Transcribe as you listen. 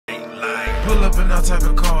pull up in all type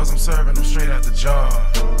of cars, I'm serving them straight out the jar.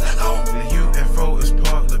 The UFO is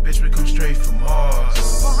parked, the bitch, we come straight from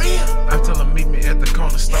Mars. For real? I tell them meet me at the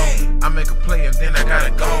corner store. I make a play and then I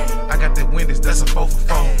gotta go. I got that Wendy's, that's a 4 for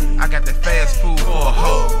 4. I got that fast food for a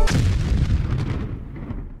hoe.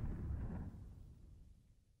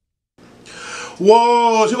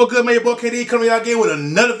 Whoa, shit, what good, man? Your boy KD coming out again with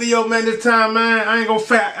another video, man. This time, man, I ain't gonna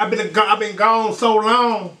fat. I've been gone so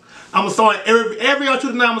long. I'm gonna start every other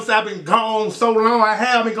tonight. I'm gonna say I've been gone so long.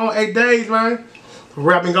 I've been gone 8 days, man. For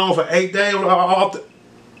real, I've been gone for 8 days off the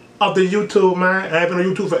YouTube, man. I ain't been on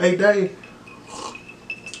YouTube for 8 days.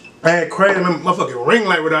 I had crazy, man. My fucking ring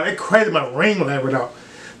light without. It crazy, my ring light without.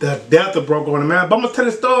 The Delta broke on it, man. But I'm gonna tell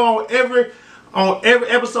the story on every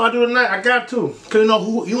episode I do tonight. I got to, cause you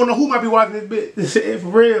don't know who might be watching this bit. This shit for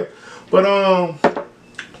real. But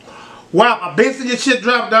wow, I been seeing this shit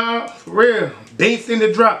drop, dog. For real, been seeing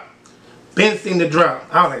the drop. Been seeing the drop.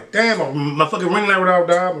 I was like, damn, my fucking ring light without,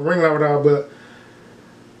 dog. My ring light without, but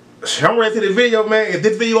I'm ready to see the video, man. If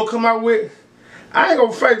this video come out with, I ain't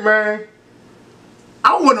gonna fake, man.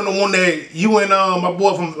 I wasn't the one that you and my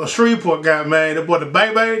boy from Shreveport got, man. The boy, the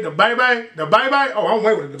baby. Oh, I'm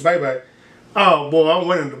waiting with the baby. Oh boy, I'm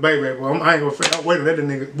waiting on the baby, boy. I ain't gonna fake. I'm waiting on that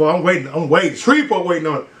nigga. Boy, I'm waiting. Shreveport waiting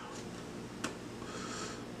on it.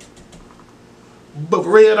 But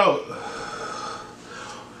for real though,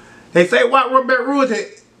 they say WhopBezzy run Baton Rouge.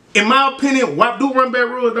 In my opinion, WhopBezzy do run Baton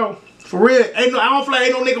Rouge though. For real, I don't feel like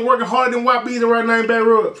ain't no nigga working harder than WhopBezzy right now in Baton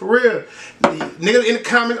Rouge. For real, niggas in the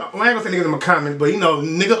comments. Well, I ain't gonna say niggas in my comments, but you know,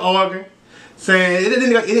 niggas arguing, saying it's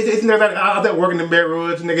niggas out there working in Baton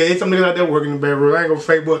Rouge. Nigga, it's some niggas out there working in Baton Rouge. I ain't gonna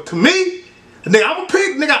fake, but to me, nigga, I'm a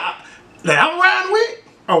pick, nigga, that I'm riding with.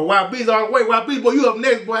 Oh, WhopBezzy, WhopBezzy, boy, you up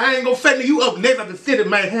next, boy. I ain't gonna fake, nigga, you up next. I can sit it,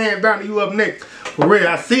 man, hands down, you up next. For real,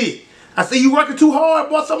 I see it. I see you working too hard,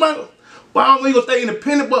 boy. Somebody, boy, I don't know you gonna stay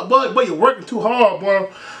independent, but you're working too hard, boy.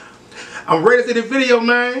 I'm ready to see this video,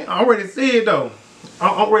 man. I'm ready to see it, though.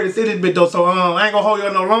 I'm ready to see this bit, though, so I ain't gonna hold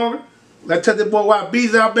y'all no longer. Let's tell this boy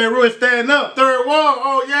WhopBezzy out there, really stand up. Third wall,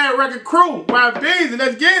 oh yeah, record crew. WhopBezzy,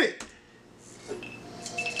 let's get it.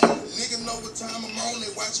 Nigga know what time I'm on,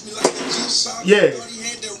 they watch me like a G-Shock. Yeah.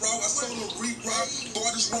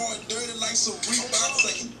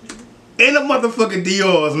 In the motherfucking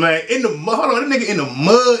Dior's, man. Hold on, this nigga in the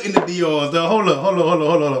mud in the Dior's, though. Hold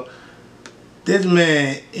up. This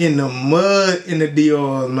man in the mud in the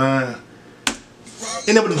Dior's, man.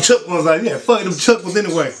 Ain't never them Chuck ones like, yeah, fuck them Chuck ones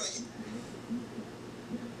anyway.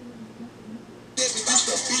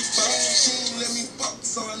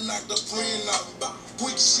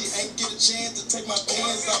 Quick shit, ain't get a chance to take my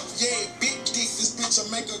pants off. Yeah, big dick, this bitch I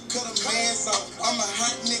make her cut her mans off. I'm a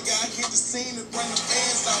hot nigga, I hit the scene to bring the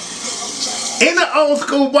fans off. In the old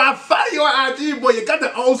school, boy, I follow your IG, boy. You got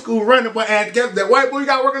the old school running, boy. And guess that white boy you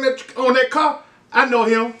got working on that car? I know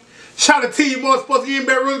him. Shout out to T Motorsports. You ain't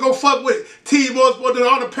better really go fuck with it. T Motorsports doing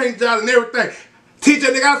all the paint jobs and everything. TJ,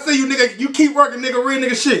 nigga, I see you, nigga. You keep working, nigga. Real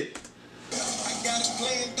nigga shit. I got it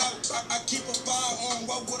playing out. I keep a firearm.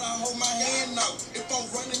 Why would I hold my hand out? If I'm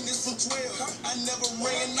running this from 12, I never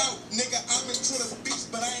ran out. Nigga, I've been to the beach,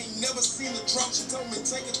 but I ain't never seen a drop. She told me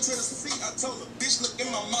take it to the sea. I told her, bitch, look in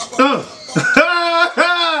my mouth. Clean up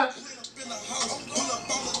in the house. Pull up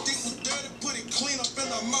on the dick was dirty, put it clean up in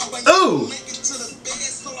the mouth. Ooh. Make it to the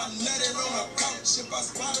bed, so I nutted on a couch. If I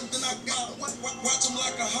spot him, then I got him. Watch him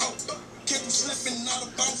like a hawk. Kept him slipping out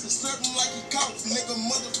of bounce and serve him like he couch. Nigga,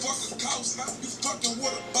 motherfucker couch. You fucking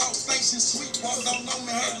with a boss. Face and sweet. Walk don't know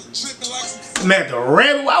me, had you tripping like some. Man, the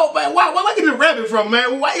rabbit. Why get the rabbit from,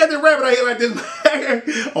 man? Why you got the rabbit out here like this, man?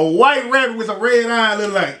 A white rabbit with a red eye,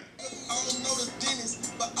 look like. I don't know the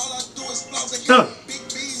dentist, but all I do is floss. I got big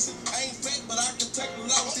bees. I ain't fat, but I can take a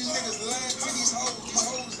loss. These niggas lying to these hoes. These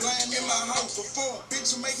hoes lying in my house. Before a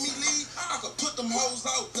bitch will make me leave, I could put them hoes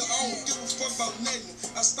out. I don't give a fuck about nothing.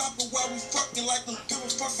 I stop it while we fucking like them give a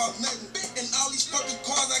fuck about nothing. And all these fucking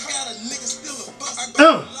cars I got, a nigga still a bus. I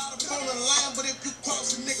got a lot of phone in line, but if you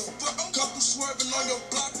cross a nigga, fuck a couple swerving on your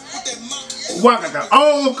block with that mouth. Walk at the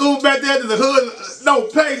old school back there to the hood, no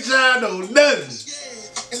paint job, no nothing.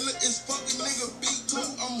 Yeah, and look, it's fucking nigga B2.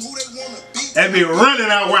 I'm who they wanna be. They be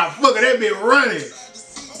running out where I fuck it, they be running.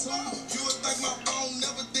 You would think my phone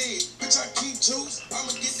never dead. Bitch, I keep juice.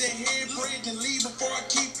 I'ma get that head bread and leave before I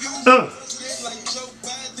keep you. Like Joe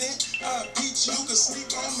Biden, I beat you. You can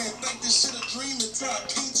sleep on me and think this shit a dream until I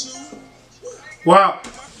beat you. Wow.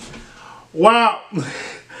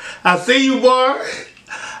 I see you, boy.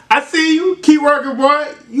 I see you. Keep working,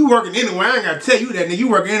 boy. You working anyway. I ain't gotta tell you that, nigga. You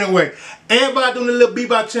working anyway. Everybody doing a little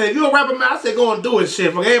bebop challenge. If you a rapper, man, I say go and do it,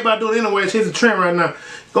 shit. Fuck, everybody doing it anyway. Shit's a trend right now.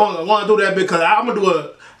 Go and do that because I'm gonna do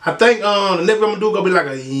I think the next one I'm gonna do gonna be like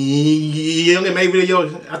a young and made video.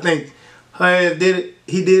 I think her ass did it,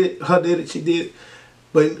 he did it, her did it, she did it.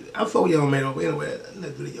 But I fuck with young man over anyway,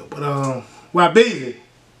 next video. But WhopBezzy,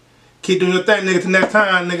 keep doing your thing, nigga, till next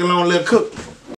time, nigga, long little cook.